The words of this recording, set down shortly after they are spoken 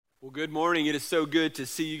Well, good morning. It is so good to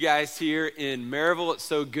see you guys here in Maryville. It's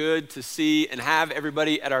so good to see and have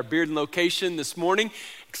everybody at our Bearden location this morning.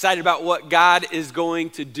 Excited about what God is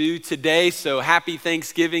going to do today. So happy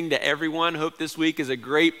Thanksgiving to everyone. Hope this week is a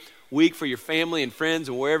great week for your family and friends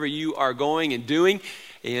and wherever you are going and doing.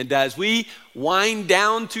 And as we wind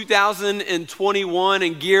down 2021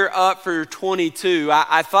 and gear up for 22,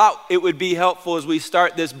 I thought it would be helpful as we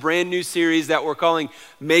start this brand new series that we're calling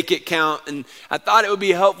Make It Count. And I thought it would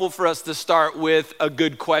be helpful for us to start with a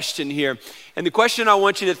good question here. And the question I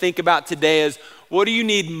want you to think about today is, what do you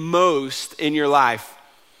need most in your life?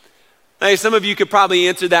 Now, some of you could probably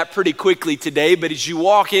answer that pretty quickly today, but as you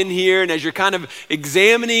walk in here and as you're kind of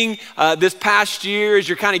examining this past year, as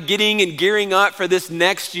you're kind of getting and gearing up for this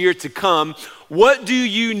next year to come, what do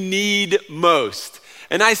you need most?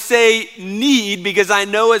 And I say need because I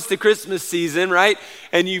know it's the Christmas season, right?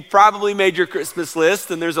 And you probably made your Christmas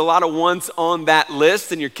list, and there's a lot of wants on that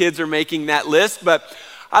list, and your kids are making that list, but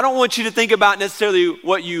I don't want you to think about necessarily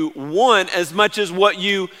what you want as much as what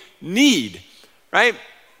you need, right?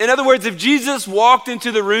 In other words, if Jesus walked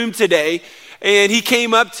into the room today and he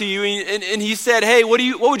came up to you and he said, hey, what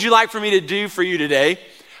would you like for me to do for you today?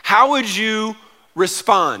 How would you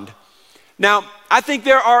respond? Now, I think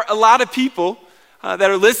there are a lot of people that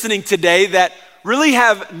are listening today that really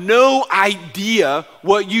have no idea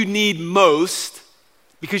what you need most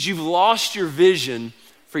because you've lost your vision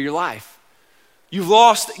for your life. You've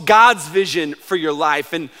lost God's vision for your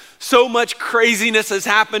life. And so much craziness has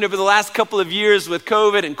happened over the last couple of years with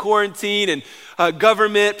COVID and quarantine and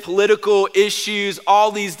government, political issues,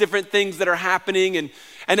 all these different things that are happening. And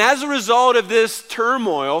as a result of this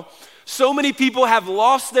turmoil, so many people have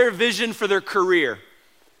lost their vision for their career.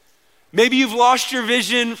 Maybe you've lost your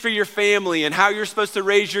vision for your family and how you're supposed to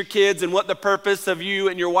raise your kids and what the purpose of you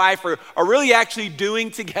and your wife are really actually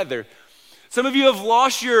doing together. Some of you have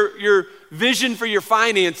lost your vision for your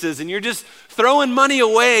finances and you're just throwing money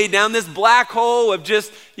away down this black hole of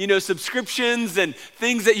just, subscriptions and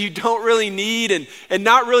things that you don't really need and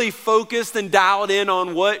not really focused and dialed in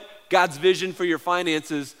on what God's vision for your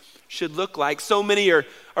finances should look like. So many are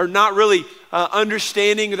not really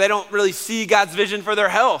understanding, they don't really see God's vision for their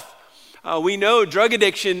health. We know drug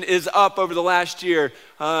addiction is up over the last year.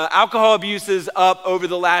 Alcohol abuse is up over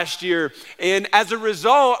the last year. And as a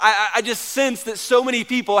result, I just sense that so many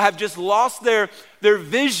people have just lost their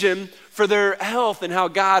vision for their health and how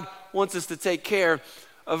God wants us to take care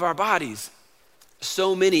of our bodies.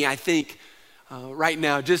 So many, I think, right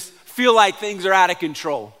now just feel like things are out of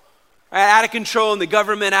control. Out of control in the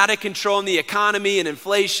government, out of control in the economy and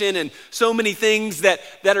inflation and so many things that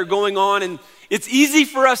are going on. And it's easy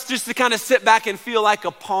for us just to kind of sit back and feel like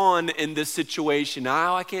a pawn in this situation.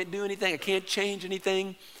 Oh, I can't do anything. I can't change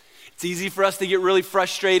anything. It's easy for us to get really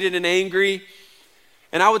frustrated and angry.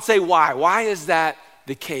 And I would say, why? Why is that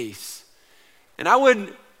the case? And I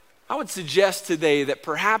would suggest today that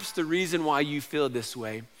perhaps the reason why you feel this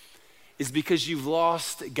way is because you've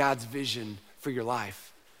lost God's vision for your life.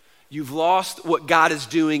 You've lost what God is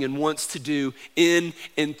doing and wants to do in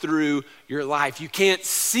and through your life. You can't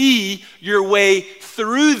see your way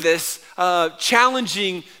through this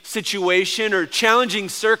challenging situation or challenging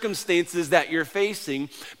circumstances that you're facing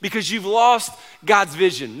because you've lost God's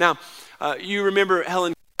vision. Now, you remember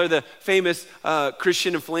Helen Keller, the famous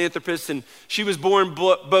Christian and philanthropist, and she was born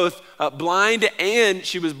both blind and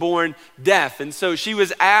she was born deaf. And so she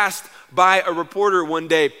was asked by a reporter one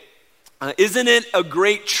day, isn't it a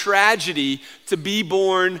great tragedy to be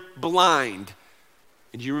born blind?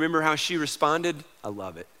 And do you remember how she responded? I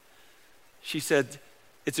love it. She said,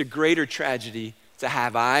 it's a greater tragedy to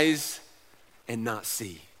have eyes and not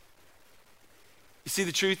see. You see,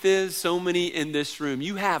 the truth is, so many in this room,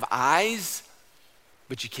 you have eyes,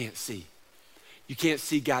 but you can't see. You can't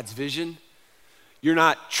see God's vision. You're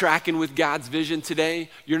not tracking with God's vision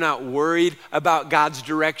today. You're not worried about God's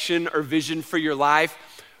direction or vision for your life.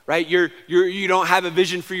 Right? You don't have a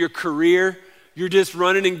vision for your career. You're just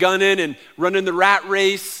running and gunning and running the rat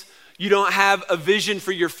race. You don't have a vision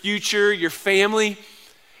for your future, your family.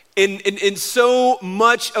 And so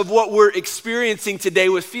much of what we're experiencing today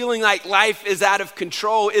with feeling like life is out of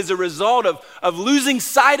control is a result of losing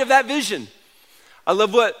sight of that vision. I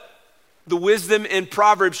love what the wisdom in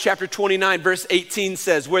Proverbs chapter 29, verse 18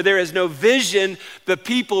 says, where there is no vision, the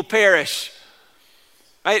people perish.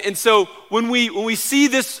 Right? And so when we see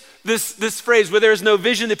this phrase, where there is no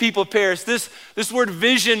vision, the people perish, this word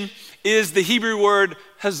vision is the Hebrew word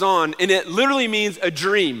hazon, and it literally means a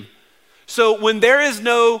dream. So when there is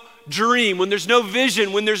no dream, when there's no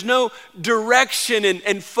vision, when there's no direction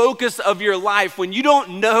and focus of your life, when you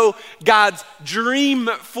don't know God's dream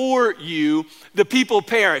for you, the people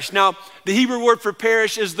perish. Now, the Hebrew word for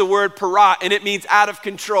perish is the word parat, and it means out of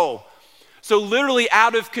control. So literally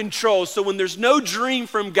out of control. So when there's no dream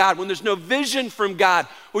from God, when there's no vision from God,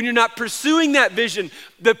 when you're not pursuing that vision,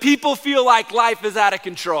 the people feel like life is out of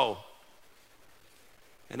control.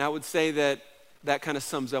 And I would say that kind of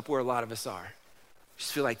sums up where a lot of us are.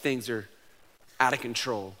 Just feel like things are out of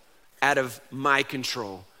control, out of my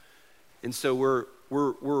control. And so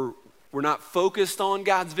we're not focused on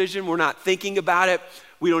God's vision. We're not thinking about it.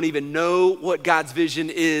 We don't even know what God's vision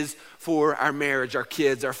is for our marriage, our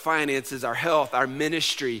kids, our finances, our health, our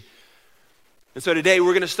ministry. And so today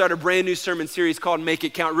we're going to start a brand new sermon series called Make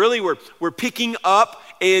It Count. Really, we're picking up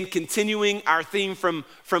and continuing our theme from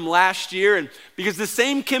last year. And because the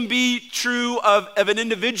same can be true of an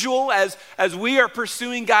individual as we are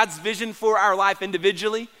pursuing God's vision for our life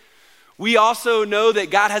individually. We also know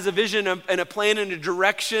that God has a vision and a plan and a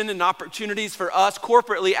direction and opportunities for us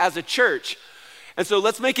corporately as a church. And so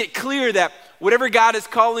let's make it clear that whatever God is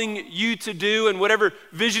calling you to do and whatever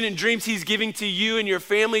vision and dreams he's giving to you and your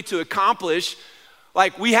family to accomplish,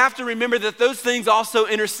 like we have to remember that those things also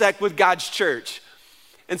intersect with God's church.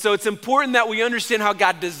 And so it's important that we understand how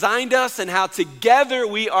God designed us and how together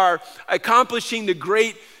we are accomplishing the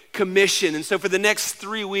Great Commission. And so for the next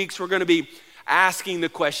 3 weeks, we're going to be asking the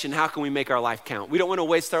question, how can we make our life count? We don't want to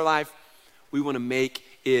waste our life. We want to make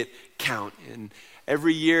it count. And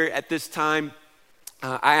every year at this time,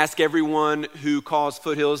 I ask everyone who calls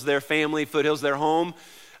Foothills their family, Foothills their home,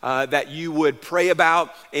 that you would pray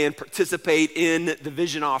about and participate in the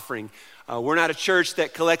vision offering. We're not a church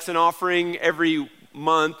that collects an offering every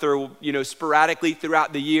month or sporadically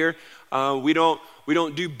throughout the year. We don't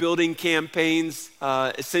do building campaigns.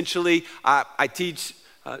 Essentially, I teach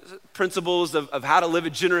principles of how to live a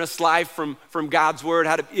generous life from God's word,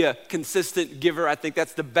 how to be a consistent giver. I think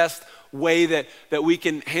that's the best way that we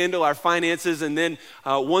can handle our finances. And then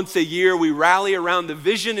once a year, we rally around the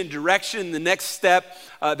vision and direction, the next step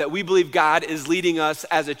that we believe God is leading us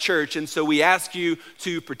as a church. And so we ask you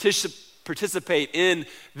to participate in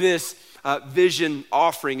this vision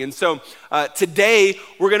offering. And so today,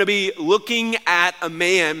 we're going to be looking at a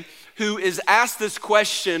man who is asked this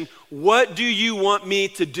question, what do you want me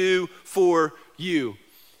to do for you?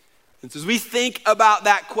 And so as we think about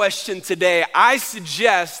that question today, I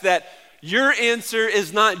suggest that your answer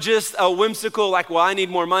is not just a whimsical, like, well, I need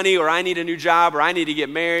more money, or I need a new job, or I need to get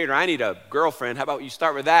married, or I need a girlfriend. How about you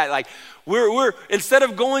start with that? Like, we're instead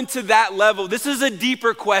of going to that level, this is a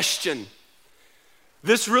deeper question.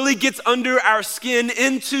 This really gets under our skin,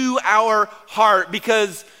 into our heart,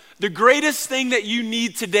 because the greatest thing that you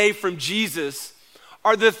need today from Jesus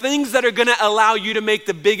are the things that are going to allow you to make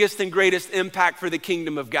the biggest and greatest impact for the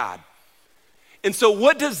kingdom of God. And so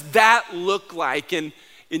what does that look like? And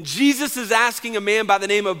Jesus is asking a man by the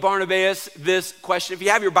name of Barnabas this question. If you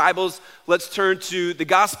have your Bibles, let's turn to the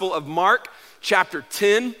Gospel of Mark, chapter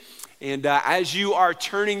 10. And as you are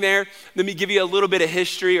turning there, let me give you a little bit of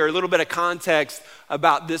history or a little bit of context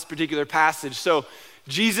about this particular passage. So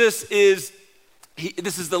Jesus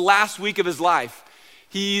this is the last week of his life.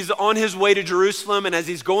 He's on his way to Jerusalem, and as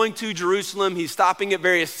he's going to Jerusalem, he's stopping at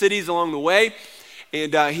various cities along the way.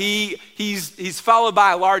 And he's followed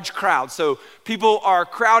by a large crowd. So people are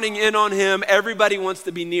crowding in on him. Everybody wants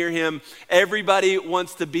to be near him. Everybody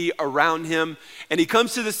wants to be around him. And he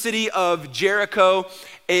comes to the city of Jericho,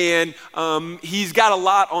 and he's got a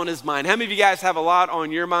lot on his mind. How many of you guys have a lot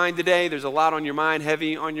on your mind today? There's a lot on your mind,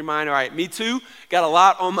 heavy on your mind. All right, me too. Got a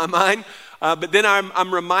lot on my mind. But then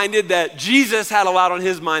I'm reminded that Jesus had a lot on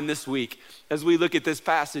his mind this week as we look at this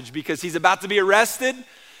passage, because he's about to be arrested.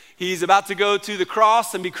 He's about to go to the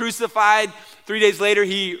cross and be crucified. 3 days later,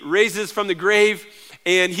 he raises from the grave,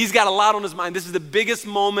 and he's got a lot on his mind. This is the biggest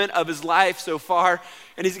moment of his life so far,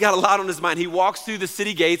 and he's got a lot on his mind. He walks through the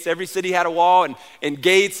city gates. Every city had a wall and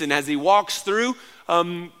gates, and as he walks through,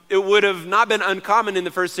 it would have not been uncommon in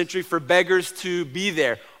the first century for beggars to be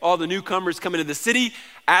there. All the newcomers come into the city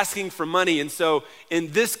asking for money. And so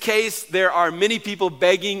in this case, there are many people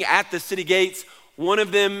begging at the city gates. One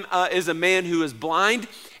of them is a man who is blind,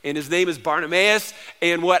 and his name is Barnabas.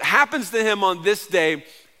 And what happens to him on this day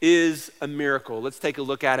is a miracle. Let's take a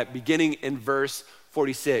look at it, beginning in verse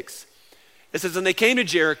 46. It says, and they came to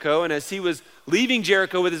Jericho, and as he was leaving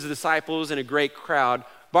Jericho with his disciples and a great crowd,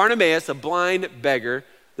 Barnabas, a blind beggar,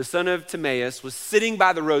 the son of Timaeus, was sitting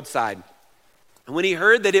by the roadside. And when he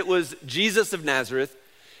heard that it was Jesus of Nazareth,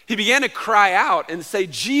 he began to cry out and say,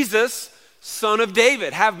 Jesus, son of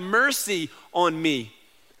David, have mercy on me.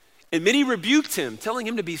 And many rebuked him, telling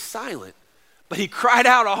him to be silent. But he cried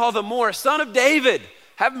out all the more, Son of David,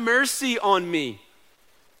 have mercy on me.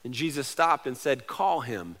 And Jesus stopped and said, call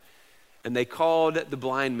him. And they called the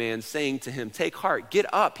blind man, saying to him, take heart, get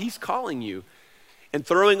up, he's calling you. And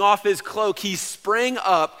throwing off his cloak, he sprang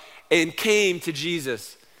up and came to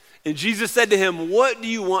Jesus. And Jesus said to him, what do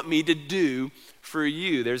you want me to do for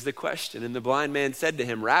you? There's the question. And the blind man said to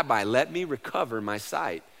him, Rabbi, let me recover my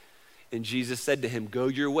sight. And Jesus said to him, go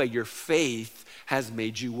your way, your faith has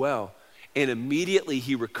made you well. And immediately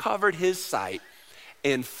he recovered his sight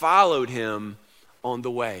and followed him on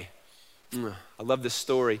the way. I love this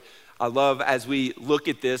story. I love as we look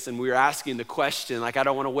at this and we're asking the question, like, I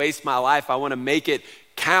don't want to waste my life. I want to make it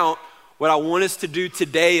count. What I want us to do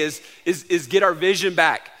today is get our vision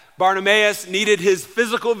back. Bartimaeus needed his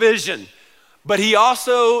physical vision, but he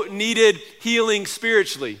also needed healing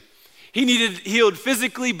spiritually. He needed healed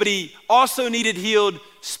physically, but he also needed healed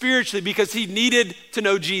spiritually because he needed to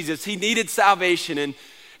know Jesus. He needed salvation.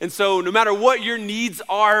 And so no matter what your needs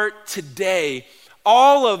are today,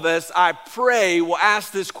 all of us, I pray, will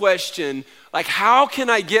ask this question, like, how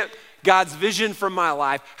can I get God's vision for my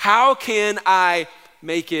life? How can I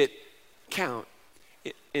make it count?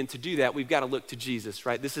 And to do that, we've got to look to Jesus,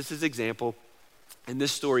 right? This is his example. In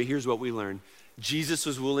this story, here's what we learn. Jesus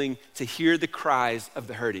was willing to hear the cries of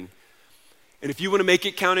the hurting. And if you want to make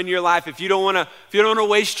it count in your life, if you don't want to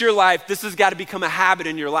waste your life, this has got to become a habit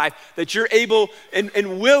in your life that you're able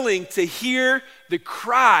and willing to hear the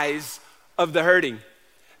cries of the hurting.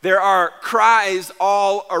 There are cries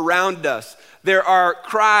all around us. There are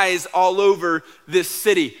cries all over this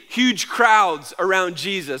city. Huge crowds around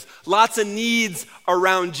Jesus. Lots of needs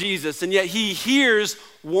around Jesus. And yet he hears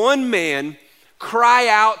one man cry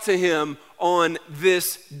out to him on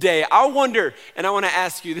this day. I wonder, and I want to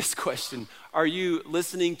ask you this question. Are you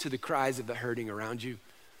listening to the cries of the hurting around you?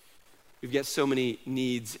 We've got so many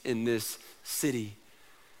needs in this city.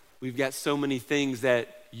 We've got so many things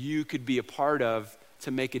that you could be a part of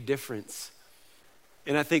to make a difference.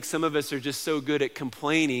 And I think some of us are just so good at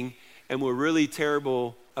complaining and we're really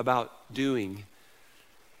terrible about doing.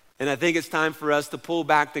 And I think it's time for us to pull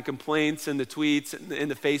back the complaints and the tweets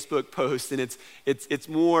and the Facebook posts, and it's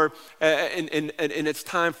more, and it's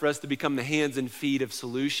time for us to become the hands and feet of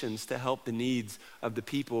solutions to help the needs of the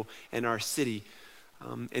people in our city.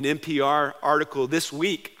 An NPR article this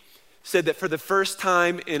week said that for the first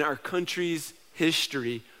time in our country's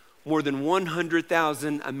history, more than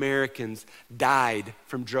 100,000 Americans died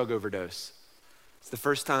from drug overdose. It's the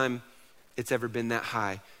first time it's ever been that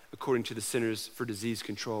high, according to the Centers for Disease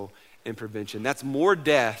Control and Prevention. That's more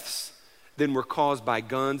deaths than were caused by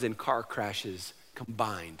guns and car crashes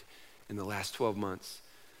combined in the last 12 months.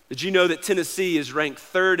 Did you know that Tennessee is ranked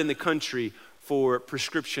third in the country for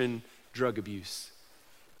prescription drug abuse?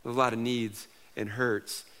 There's a lot of needs and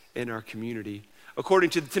hurts in our community. According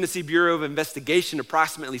to the Tennessee Bureau of Investigation,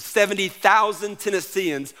 approximately 70,000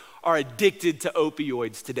 Tennesseans are addicted to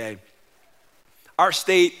opioids today. Our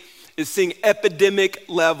state is seeing epidemic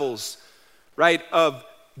levels, right, of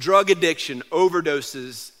drug addiction,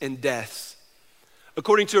 overdoses, and deaths.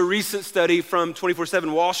 According to a recent study from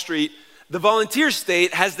 24/7 Wall Street, the volunteer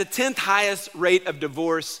state has the 10th highest rate of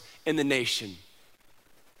divorce in the nation.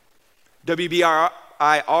 WBIR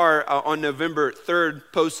on November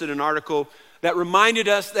 3rd posted an article that reminded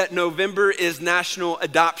us that November is National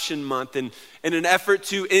Adoption Month, and in an effort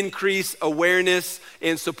to increase awareness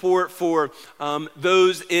and support for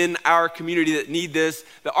those in our community that need this.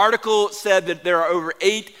 The article said that there are over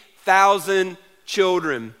 8,000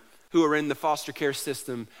 children who are in the foster care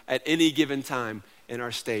system at any given time in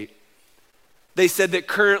our state. They said that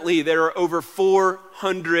currently there are over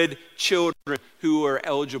 400 children who are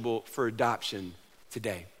eligible for adoption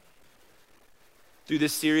today. Through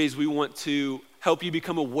this series, we want to help you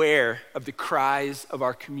become aware of the cries of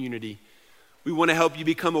our community. We want to help you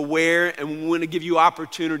become aware, and we want to give you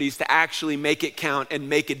opportunities to actually make it count and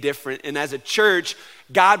make it different. And as a church,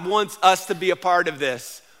 God wants us to be a part of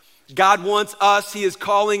this. God wants us, He is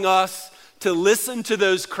calling us to listen to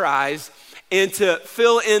those cries and to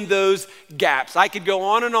fill in those gaps. I could go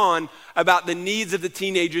on and on about the needs of the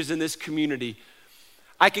teenagers in this community.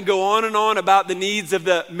 I can go on and on about the needs of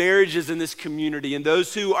the marriages in this community and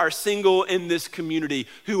those who are single in this community,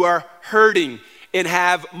 who are hurting and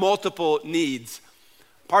have multiple needs.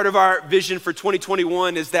 Part of our vision for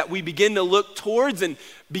 2021 is that we begin to look towards and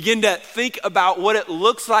begin to think about what it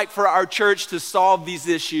looks like for our church to solve these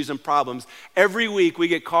issues and problems. Every week we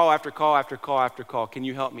get call after call after call after call. Can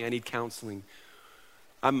you help me? I need counseling.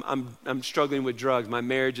 I'm struggling with drugs. My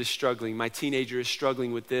marriage is struggling. My teenager is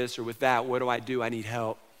struggling with this or with that. What do? I need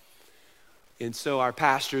help. And so our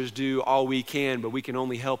pastors do all we can, but we can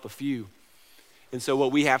only help a few. And so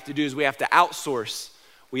what we have to do is we have to outsource.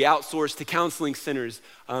 We outsource to counseling centers,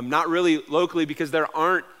 not really locally because there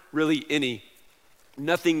aren't really any.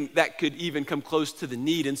 Nothing that could even come close to the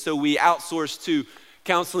need. And so we outsource to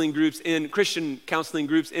Christian counseling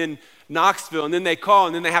groups in Knoxville. And then they call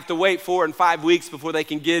and then they have to wait 4 and 5 weeks before they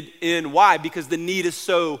can get in. Why? Because the need is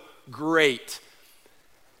so great.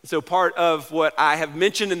 So part of what I have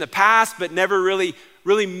mentioned in the past, but never really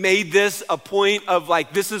made this a point of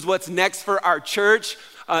like, this is what's next for our church,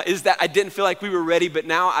 is that I didn't feel like we were ready, but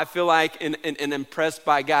now I feel like and impressed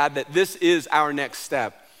by God that this is our next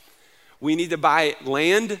step. We need to buy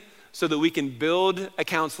land so that we can build a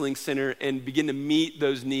counseling center and begin to meet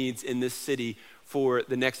those needs in this city for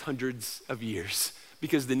the next hundreds of years.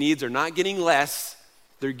 Because the needs are not getting less,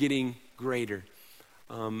 they're getting greater.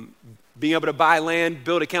 Being able to buy land,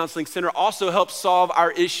 build a counseling center also helps solve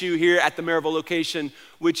our issue here at the Maryville location,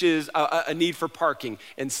 which is a need for parking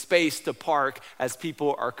and space to park as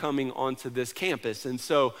people are coming onto this campus. And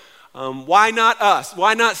so why not us?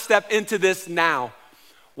 Why not step into this now?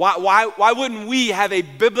 Why wouldn't we have a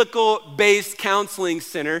biblical-based counseling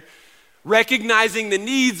center, recognizing the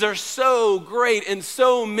needs are so great and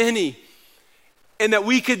so many, and that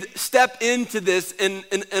we could step into this and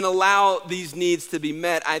allow these needs to be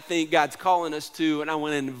met? I think God's calling us to, and I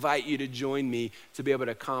want to invite you to join me to be able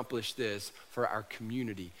to accomplish this for our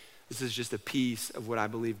community. This is just a piece of what I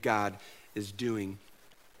believe God is doing.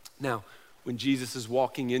 Now, when Jesus is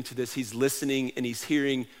walking into this, he's listening and he's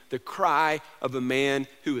hearing the cry of a man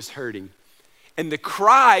who is hurting. And the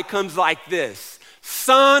cry comes like this: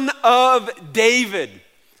 Son of David,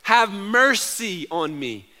 have mercy on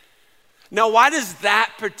me. Now, why does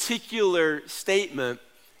that particular statement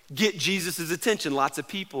get Jesus' attention? Lots of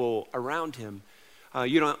people around him.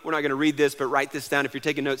 We're not going to read this, but write this down if you're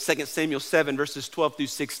taking notes. 2 Samuel 7, verses 12 through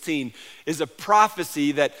 16 is a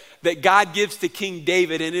prophecy that God gives to King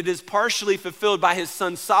David, and it is partially fulfilled by his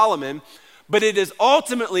son Solomon, but it is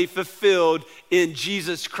ultimately fulfilled in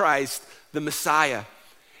Jesus Christ, the Messiah.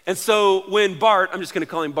 And so when Bart, I'm just going to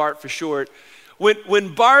call him Bart for short,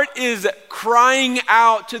 when Bart is crying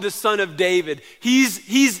out to the Son of David, he's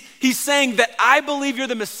saying that I believe you're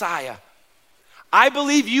the Messiah. I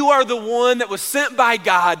believe you are the one that was sent by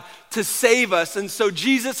God to save us. And so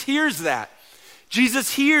Jesus hears that.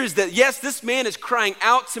 Jesus hears that, yes, this man is crying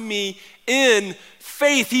out to me in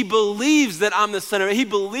faith. He believes that I'm the Son of God. He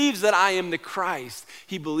believes that I am the Christ.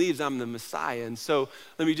 He believes I'm the Messiah. And so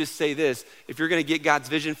let me just say this. If you're going to get God's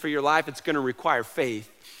vision for your life, it's going to require faith.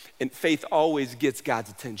 And faith always gets God's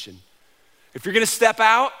attention. If you're going to step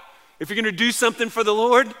out, if you're going to do something for the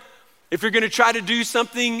Lord, if you're going to try to do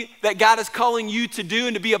something that God is calling you to do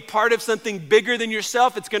and to be a part of something bigger than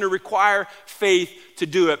yourself, it's going to require faith to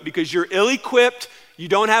do it because you're ill-equipped, you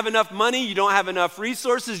don't have enough money, you don't have enough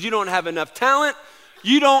resources, you don't have enough talent,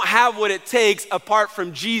 you don't have what it takes apart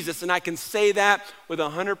from Jesus. And I can say that with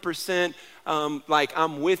 100% like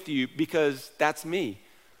I'm with you because that's me.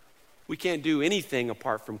 We can't do anything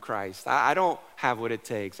apart from Christ. I don't have what it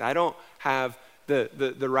takes. I don't have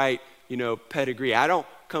the right, pedigree. I don't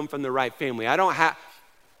come from the right family. I don't have,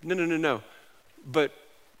 no. But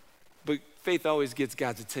faith always gets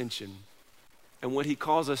God's attention. And what he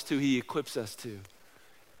calls us to, he equips us to.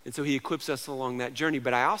 And so he equips us along that journey.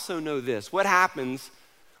 But I also know this. What happens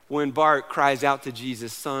when Bart cries out to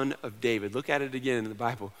Jesus, Son of David? Look at it again in the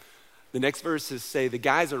Bible. The next verses say the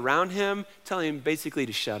guys around him tell him basically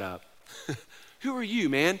to shut up. Who are you,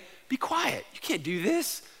 man? Be quiet. You can't do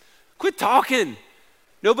this. Quit talking.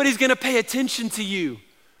 Nobody's going to pay attention to you,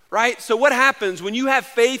 right? So what happens when you have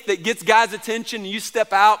faith that gets God's attention and you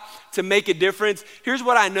step out to make a difference? Here's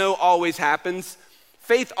what I know always happens.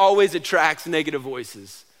 Faith always attracts negative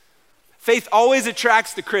voices. Faith always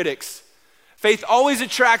attracts the critics. Faith always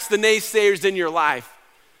attracts the naysayers in your life.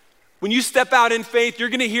 When you step out in faith, you're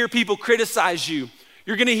going to hear people criticize you.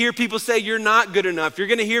 You're going to hear people say you're not good enough. You're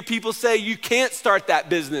going to hear people say you can't start that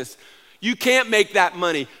business. You can't make that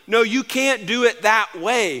money. No, you can't do it that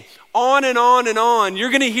way. On and on and on. You're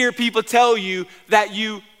going to hear people tell you that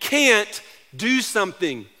you can't do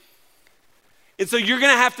something. And so you're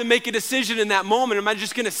going to have to make a decision in that moment. Am I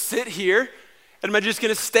just going to sit here? And am I just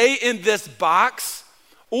going to stay in this box?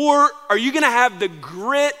 Or are you going to have the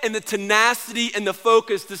grit and the tenacity and the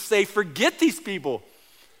focus to say, forget these people.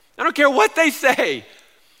 I don't care what they say.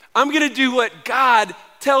 I'm going to do what God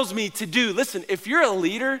tells me to do. Listen, if you're a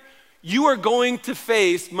leader, you are going to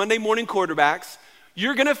face Monday morning quarterbacks.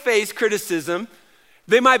 You're going to face criticism.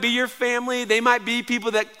 They might be your family. They might be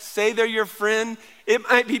people that say they're your friend. It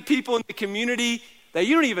might be people in the community. that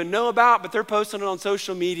you don't even know about, but they're posting it on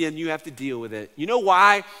social media and you have to deal with it. You know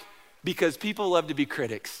why? Because people love to be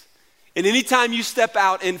critics. And anytime you step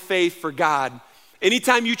out in faith for God,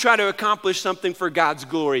 anytime you try to accomplish something for God's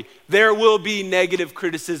glory, there will be negative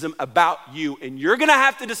criticism about you. And you're gonna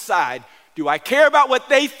have to decide, do I care about what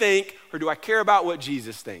they think or do I care about what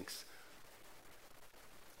Jesus thinks?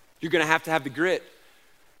 You're gonna have to have the grit.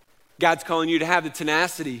 God's calling you to have the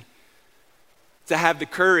tenacity, to have the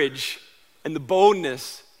courage and the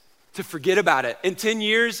boldness to forget about it. In 10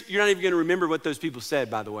 years, you're not even gonna remember what those people said,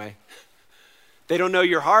 by the way. They don't know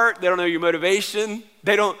your heart, they don't know your motivation,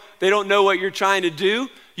 they don't know what you're trying to do.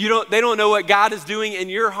 They don't know what God is doing in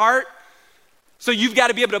your heart. So you've got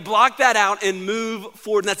to be able to block that out and move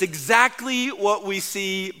forward. And that's exactly what we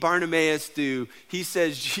see Bartimaeus do. He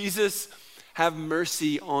says, Jesus, have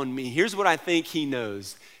mercy on me. Here's what I think he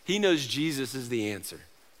knows. He knows Jesus is the answer.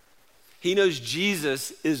 He knows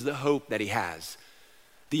Jesus is the hope that he has.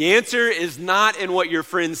 The answer is not in what your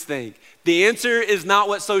friends think. The answer is not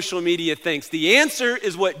what social media thinks. The answer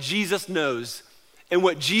is what Jesus knows and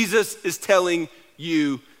what Jesus is telling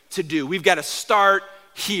you to do. We've got to start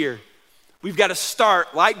here. We've got to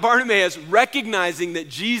start, like Bartimaeus, recognizing that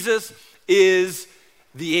Jesus is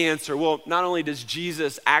the answer. Well, not only does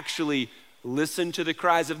Jesus actually listen to the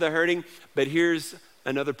cries of the hurting, but here's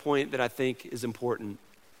another point that I think is important.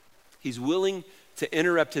 He's willing to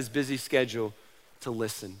interrupt his busy schedule to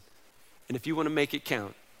listen. And if you want to make it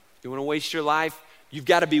count, if you want to waste your life, you've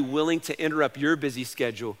got to be willing to interrupt your busy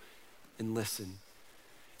schedule and listen.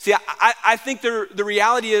 See, I think the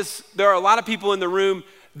reality is there are a lot of people in the room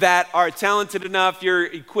that are talented enough, you're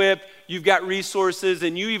equipped, you've got resources,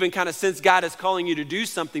 and you even kind of sense God is calling you to do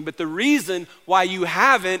something. But the reason why you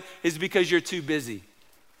haven't is because you're too busy.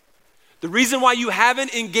 The reason why you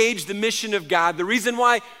haven't engaged the mission of God, the reason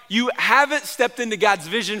why you haven't stepped into God's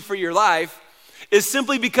vision for your life is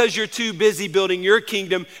simply because you're too busy building your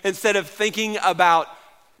kingdom instead of thinking about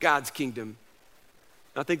God's kingdom.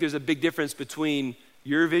 I think there's a big difference between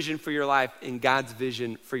your vision for your life and God's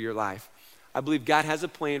vision for your life. I believe God has a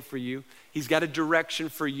plan for you. He's got a direction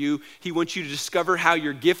for you. He wants you to discover how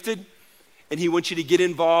you're gifted, and he wants you to get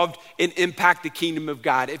involved and impact the kingdom of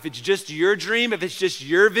God. If it's just your dream, if it's just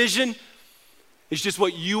your vision, it's just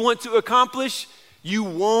what you want to accomplish, you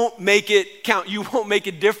won't make it count. You won't make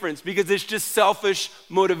a difference because it's just selfish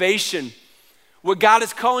motivation. What God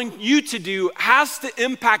is calling you to do has to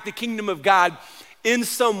impact the kingdom of God in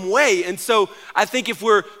some way. And so I think if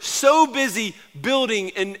we're so busy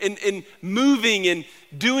building and moving and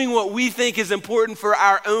doing what we think is important for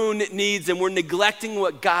our own needs and we're neglecting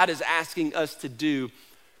what God is asking us to do,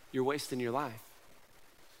 you're wasting your life.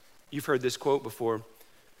 You've heard this quote before.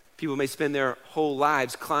 People may spend their whole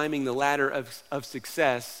lives climbing the ladder of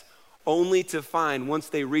success only to find once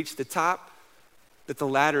they reach the top that the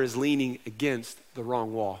ladder is leaning against the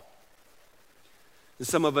wrong wall. And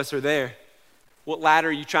some of us are there. What ladder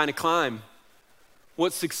are you trying to climb?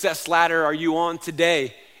 What success ladder are you on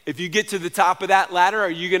today? If you get to the top of that ladder, are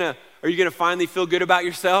you gonna finally feel good about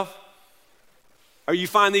yourself? Are you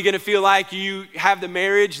finally gonna feel like you have the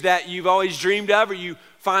marriage that you've always dreamed of? Are you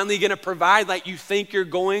finally gonna provide like you think you're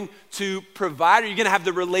going to provide? Are you gonna have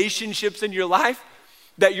the relationships in your life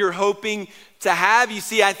that you're hoping to have? You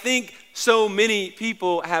see, I think so many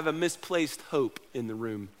people have a misplaced hope in the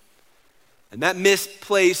room. And that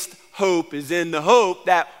misplaced hope is in the hope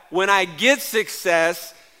that when I get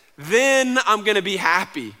success, then I'm gonna be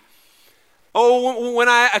happy. Oh, when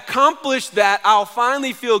I accomplish that, I'll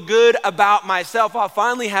finally feel good about myself. I'll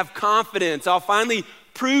finally have confidence. I'll finally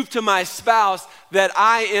prove to my spouse that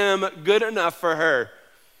I am good enough for her.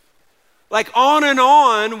 Like on and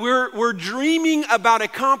on, we're dreaming about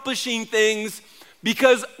accomplishing things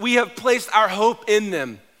because we have placed our hope in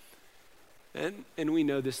them. And we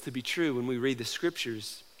know this to be true when we read the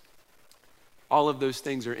scriptures. All of those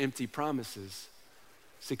things are empty promises.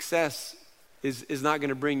 Success is not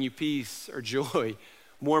gonna bring you peace or joy.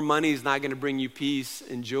 More money is not gonna bring you peace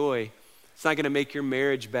and joy. It's not gonna make your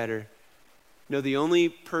marriage better. No, the only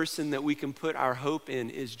person that we can put our hope in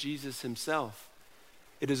is Jesus himself.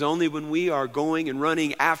 It is only when we are going and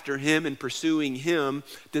running after him and pursuing him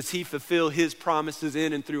does he fulfill his promises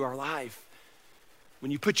in and through our life.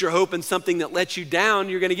 When you put your hope in something that lets you down,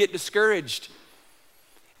 you're gonna get discouraged.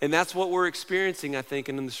 And that's what we're experiencing, I think,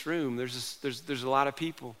 in this room. There's a lot of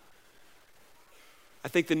people. I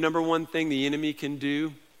think the number one thing the enemy can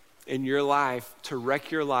do in your life to wreck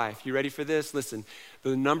your life, you ready for this? Listen,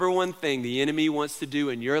 the number one thing the enemy wants to do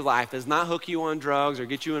in your life is not hook you on drugs or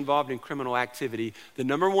get you involved in criminal activity. The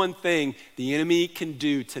number one thing the enemy can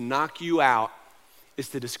do to knock you out is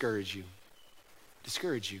to discourage you.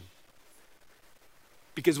 Discourage you.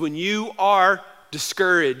 Because when you are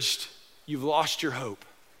discouraged, you've lost your hope.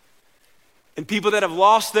 And people that have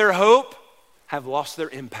lost their hope have lost their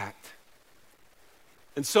impact.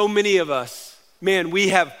 And so many of us, man, we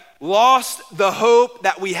have lost the hope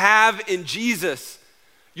that we have in Jesus.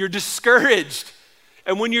 You're discouraged.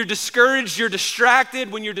 And when you're discouraged, you're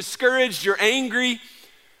distracted. When you're discouraged, you're angry.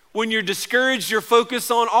 When you're discouraged, you're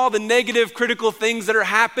focused on all the negative, critical things that are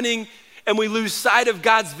happening, and we lose sight of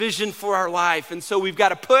God's vision for our life. And so we've got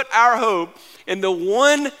to put our hope in the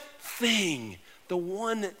one thing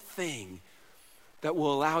that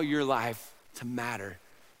will allow your life to matter.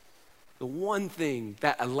 The one thing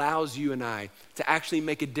that allows you and I to actually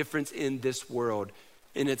make a difference in this world.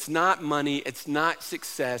 And it's not money, it's not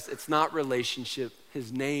success, it's not relationship.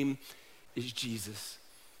 His name is Jesus.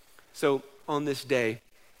 So on this day,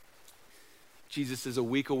 Jesus is a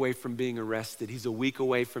week away from being arrested. He's a week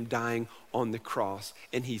away from dying on the cross.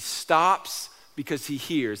 And he stops because he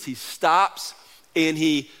hears. He stops and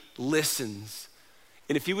he listens.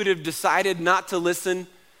 And if he would have decided not to listen,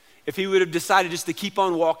 if he would have decided just to keep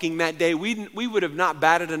on walking that day, we would have not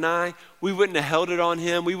batted an eye. We wouldn't have held it on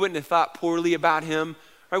him. We wouldn't have thought poorly about him.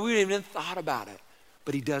 Or we wouldn't have even thought about it.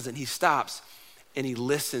 But he doesn't. He stops and he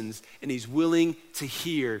listens and he's willing to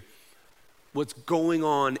hear what's going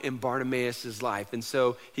on in Bartimaeus' life. And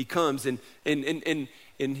so he comes and he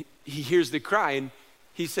hears the cry and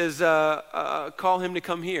he says, call him to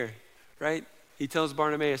come here, right? He tells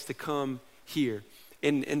Bartimaeus to come here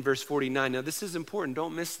in verse 49. Now this is important,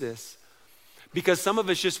 don't miss this. Because some of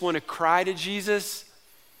us just want to cry to Jesus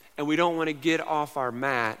and we don't want to get off our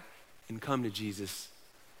mat and come to Jesus.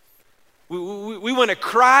 We want to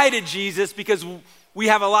cry to Jesus because we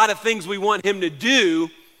have a lot of things we want him to do,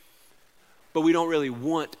 but we don't really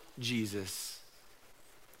want Jesus.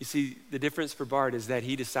 You see, the difference for Bart is that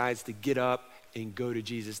he decides to get up and go to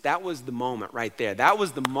Jesus. That was the moment right there. That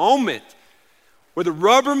was the moment where the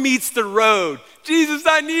rubber meets the road. Jesus,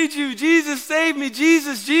 I need you. Jesus, save me.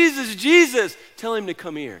 Jesus, Jesus, Jesus. Tell him to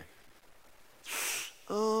come here.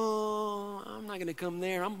 Oh, I'm not going to come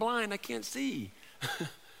there. I'm blind. I can't see.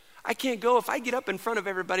 I can't go. If I get up in front of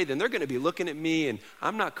everybody, then they're going to be looking at me, and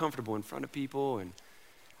I'm not comfortable in front of people, and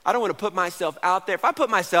I don't want to put myself out there. If I put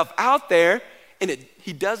myself out there and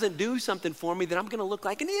he doesn't do something for me, then I'm going to look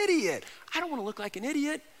like an idiot. I don't want to look like an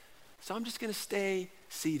idiot, so I'm just going to stay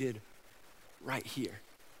seated right here.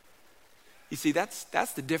 You see,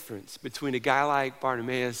 that's the difference between a guy like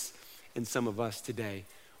Bartimaeus and some of us today.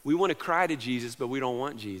 We want to cry to Jesus, but we don't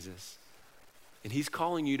want Jesus. And he's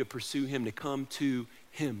calling you to pursue him, to come to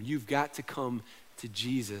him. You've got to come to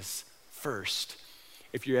Jesus first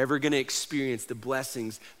if you're ever going to experience the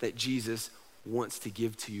blessings that Jesus wants to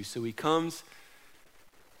give to you. So he comes,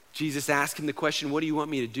 Jesus asks him the question, what do you want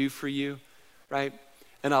me to do for you, right?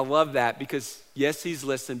 And I love that because yes, he's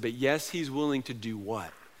listened, but yes, he's willing to do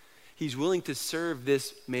what? He's willing to serve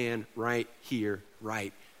this man right here,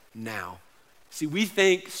 right now. See, we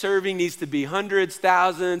think serving needs to be hundreds,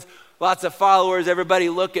 thousands, lots of followers, everybody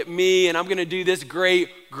look at me, and I'm going to do this great,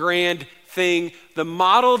 grand thing. The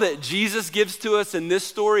model that Jesus gives to us in this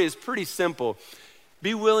story is pretty simple.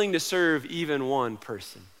 Be willing to serve even one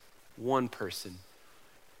person. One person.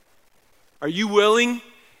 Are you willing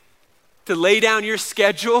to lay down your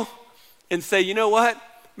schedule and say, you know what,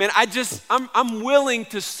 man, I'm willing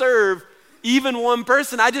to serve even one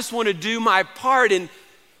person. I just want to do my part. And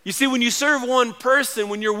you see, when you serve one person,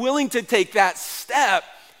 when you're willing to take that step,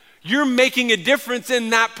 you're making a difference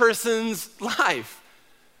in that person's life.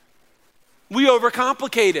 We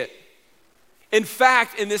overcomplicate it. In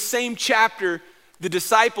fact, in this same chapter, the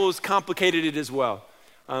disciples complicated it as well.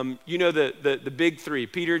 You know the big three,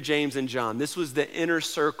 Peter, James, and John. This was the inner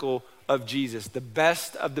circle of Jesus, the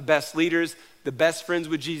best of the best leaders, the best friends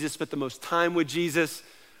with Jesus, spent the most time with Jesus,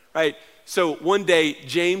 right? So one day,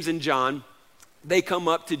 James and John, they come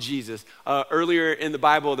up to Jesus. Earlier in the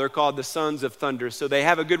Bible, they're called the sons of thunder. So they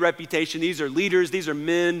have a good reputation. These are leaders. These are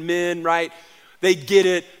men, right? They get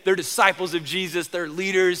it. They're disciples of Jesus. They're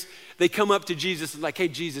leaders. They come up to Jesus and like, hey,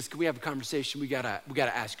 Jesus, can we have a conversation? We gotta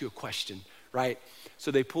ask you a question, right? So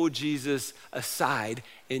they pull Jesus aside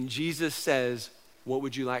and Jesus says, what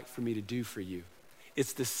would you like for me to do for you?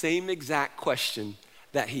 It's the same exact question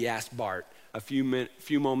that he asked Bart a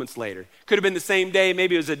few moments later. Could have been the same day,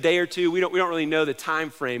 maybe it was a day or two. We don't really know the time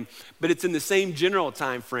frame, but it's in the same general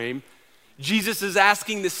time frame. Jesus is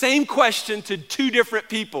asking the same question to two different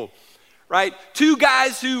people, right? Two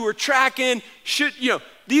guys who were tracking,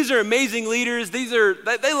 these are amazing leaders.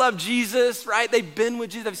 They love Jesus, right? They've been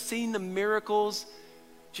with Jesus, they've seen the miracles.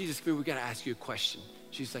 Jesus, we gotta ask you a question.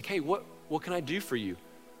 She's like, hey, what can I do for you?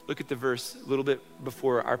 Look at the verse a little bit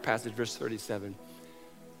before our passage, verse 37.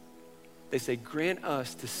 They say, grant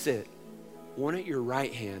us to sit one at your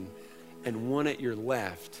right hand and one at your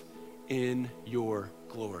left in your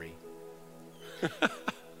glory.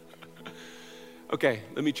 Okay,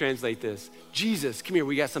 let me translate this. Jesus, come here,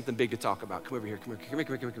 we got something big to talk about. Come over here, come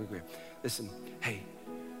here. Listen, hey,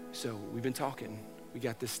 so we've been talking. We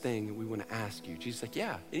got this thing that we want to ask you. Jesus is like,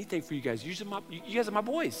 yeah, anything for you guys. You guys are my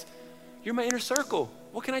boys. You're my inner circle.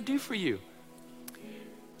 What can I do for you?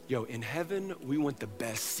 Yo, in heaven, we want the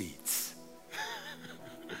best seats.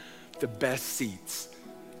 The best seats.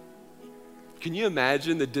 Can you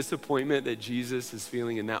imagine the disappointment that Jesus is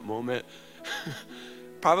feeling in that moment?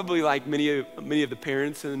 Probably like many of the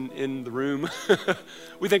parents in the room.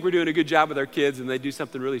 We think we're doing a good job with our kids and they do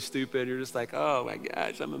something really stupid. You're just like, oh my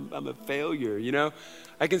gosh, I'm a failure, you know?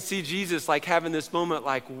 I can see Jesus like having this moment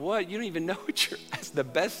like, what? You don't even know what that's the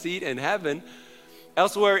best seat in heaven.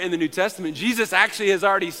 Elsewhere in the New Testament, Jesus actually has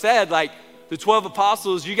already said like, the 12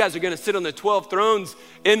 apostles, you guys are gonna sit on the 12 thrones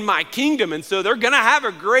in my kingdom. And so they're gonna have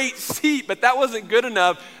a great seat, but that wasn't good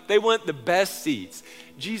enough. They want the best seats.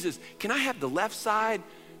 Jesus, can I have the left side?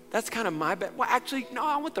 That's kind of my best. Well, actually, no,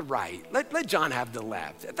 I want the right. Let John have the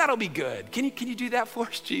left. That'll be good. Can you do that for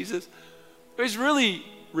us, Jesus? He's really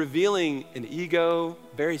revealing an ego,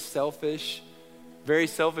 very selfish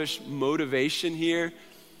motivation here.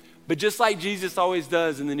 But just like Jesus always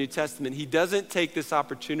does in the New Testament, he doesn't take this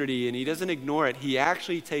opportunity and he doesn't ignore it. He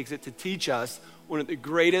actually takes it to teach us one of the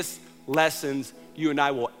greatest lessons you and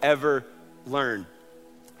I will ever learn.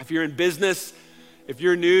 If you're in business, if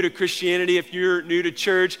you're new to Christianity, if you're new to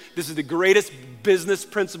church, this is the greatest business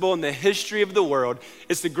principle in the history of the world.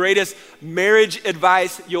 It's the greatest marriage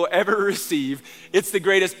advice you'll ever receive. It's the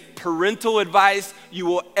greatest parental advice you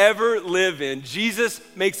will ever live in. Jesus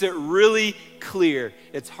makes it really clear.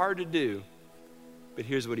 It's hard to do, but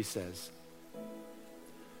here's what he says.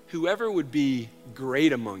 Whoever would be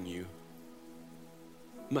great among you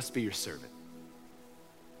must be your servant.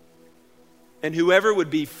 And whoever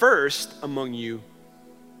would be first among you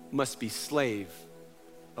must be slave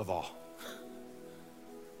of all.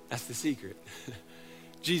 That's the secret.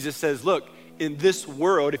 Jesus says, look, in this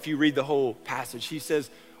world, if you read the whole passage, he says,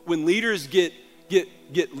 when leaders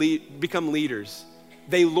become leaders,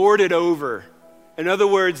 they lord it over. In other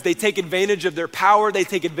words, they take advantage of their power, they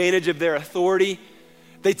take advantage of their authority,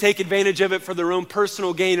 they take advantage of it for their own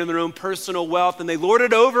personal gain and their own personal wealth, and they lord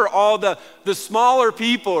it over all the smaller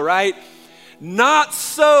people, right? Not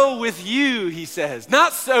so with you, he says.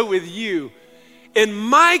 Not so with you. In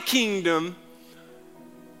my kingdom,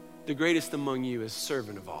 the greatest among you is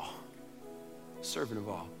servant of all. Servant of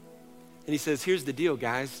all. And he says, here's the deal,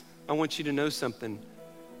 guys. I want you to know something.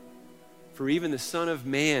 For even the Son of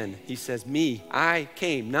Man, he says, I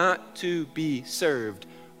came not to be served,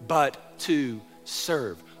 but to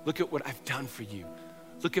serve. Look at what I've done for you.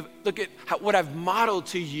 Look at what I've modeled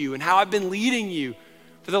to you and how I've been leading you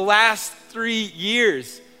for the last 3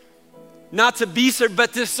 years. Not to be served,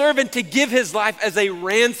 but to serve and to give his life as a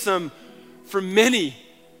ransom for many.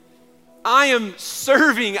 I am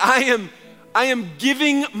serving. I am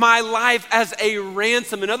giving my life as a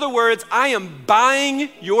ransom. In other words, I am buying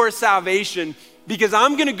your salvation because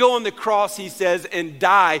I'm going to go on the cross, he says, and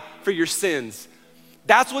die for your sins.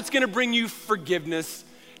 That's what's going to bring you forgiveness.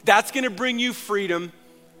 That's going to bring you freedom.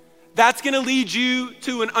 That's going to lead you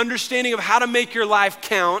to an understanding of how to make your life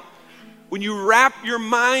count. When you wrap your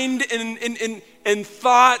mind and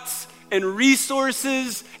thoughts and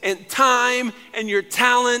resources and time and your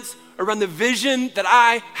talents around the vision that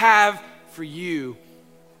I have for you,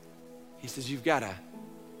 he says, you've got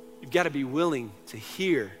to be willing to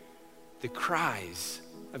hear the cries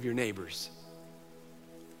of your neighbors.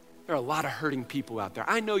 There are a lot of hurting people out there.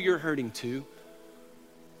 I know you're hurting too.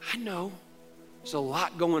 I know. There's a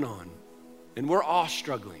lot going on, and we're all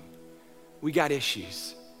struggling. We got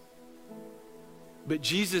issues. But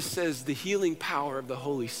Jesus says the healing power of the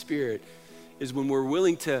Holy Spirit is when we're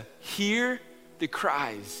willing to hear the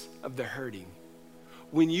cries of the hurting.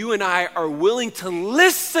 When you and I are willing to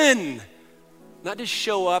listen, not just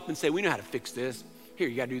show up and say, we know how to fix this. Here,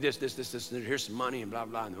 you got to do this, and here's some money and blah,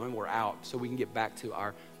 blah, and then we're out so we can get back to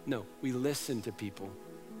no, we listen to people.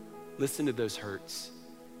 Listen to those hurts.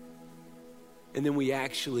 And then we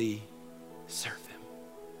actually serve them.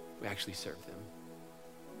 We actually serve them.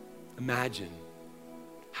 Imagine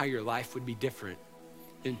how your life would be different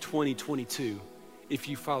in 2022 if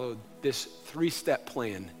you followed this 3-step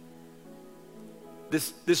plan.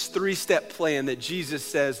 This 3-step plan that Jesus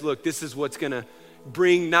says, look, this is what's going to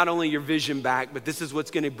bring not only your vision back, but this is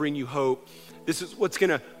what's going to bring you hope. This is what's going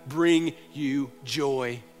to bring you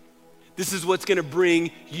joy. This is what's going to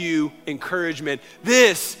bring you encouragement.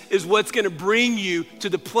 This is what's going to bring you to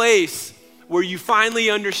the place where you finally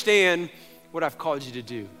understand what I've called you to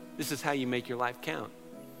do. This is how you make your life count,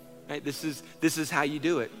 right? This is how you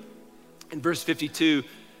do it. In verse 52,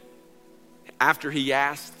 after he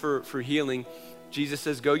asked for healing, Jesus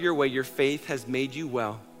says, go your way, your faith has made you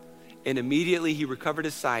well. And immediately he recovered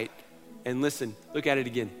his sight. And listen, look at it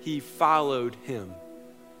again. He followed him.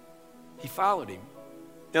 He followed him.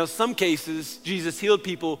 Now, in some cases, Jesus healed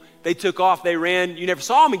people. They took off, they ran, you never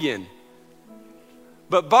saw him again.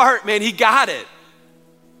 But Bart, man, he got it.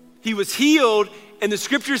 He was healed, and the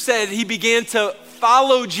scripture said he began to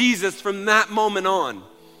follow Jesus from that moment on.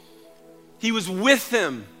 He was with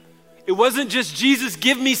him. It wasn't just, Jesus,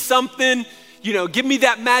 give me something, give me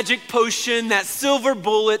that magic potion, that silver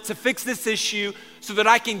bullet to fix this issue so that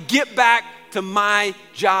I can get back to my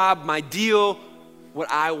job, my deal,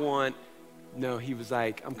 what I want. No, he was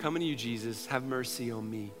like, I'm coming to you, Jesus. Have mercy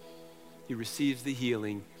on me. He receives the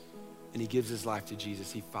healing and he gives his life to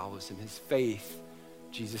Jesus. He follows him. His faith,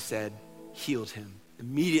 Jesus said, healed him.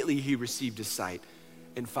 Immediately he received his sight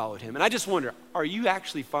and followed him. And I just wonder, are you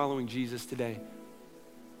actually following Jesus today?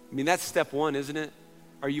 I mean, that's step one, isn't it?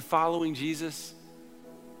 Are you following Jesus?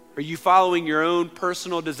 Are you following your own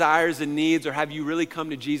personal desires and needs, or have you really come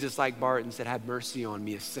to Jesus like Bart and said, have mercy on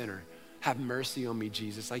me, a sinner? Have mercy on me,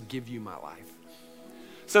 Jesus. I give you my life.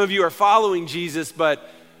 Some of you are following Jesus, but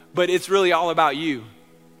it's really all about you.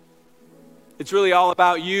 It's really all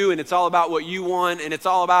about you, and it's all about what you want, and it's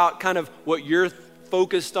all about kind of what you're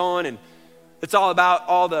focused on, and it's all about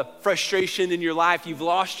all the frustration in your life. You've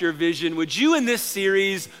lost your vision. Would you in this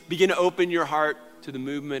series begin to open your heart to the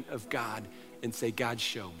movement of God and say, God,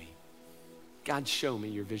 show me. God, show me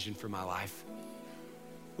your vision for my life.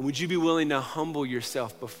 And would you be willing to humble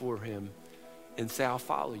yourself before him and say, I'll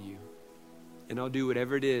follow you and I'll do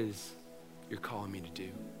whatever it is you're calling me to do.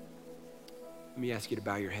 Let me ask you to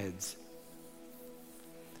bow your heads.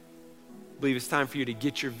 I believe it's time for you to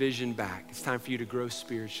get your vision back. It's time for you to grow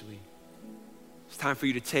spiritually. It's time for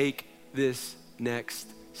you to take this next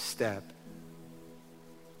step.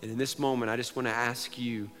 And in this moment, I just want to ask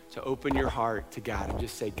you to open your heart to God and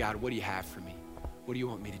just say, God, what do you have for me? What do you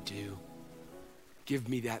want me to do? Give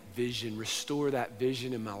me that vision. Restore that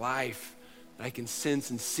vision in my life that I can sense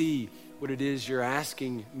and see what it is you're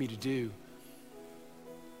asking me to do.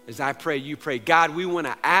 As I pray, you pray. God, we want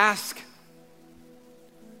to ask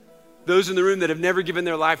those in the room that have never given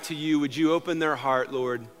their life to you, would you open their heart,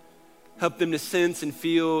 Lord? Help them to sense and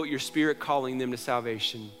feel your Spirit calling them to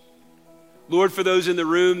salvation. Lord, for those in the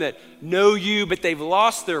room that know you, but they've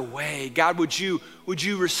lost their way, God, would you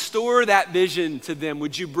restore that vision to them?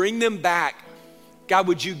 Would you bring them back? God,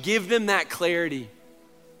 would you give them that clarity?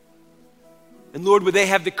 And Lord, would they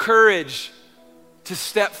have the courage to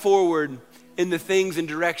step forward in the things and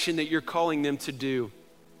direction that you're calling them to do?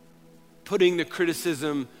 Putting the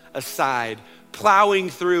criticism aside, plowing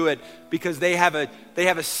through it because they have a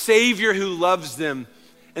Savior who loves them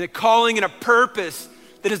and a calling and a purpose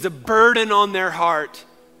that is a burden on their heart.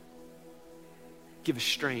 Give us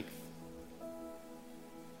strength.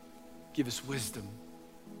 Give us wisdom.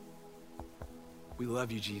 We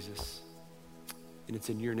love you, Jesus. And it's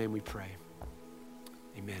in your name we pray.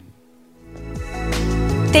 Amen.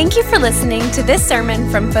 Thank you for listening to this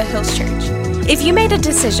sermon from Foothills Church. If you made a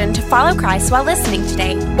decision to follow Christ while listening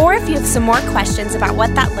today, or if you have some more questions about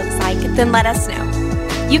what that looks like, then let us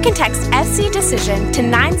know. You can text FC Decision to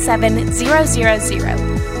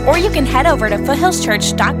 97000, or you can head over to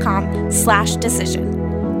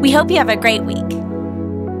foothillschurch.com/decision. We hope you have a great week.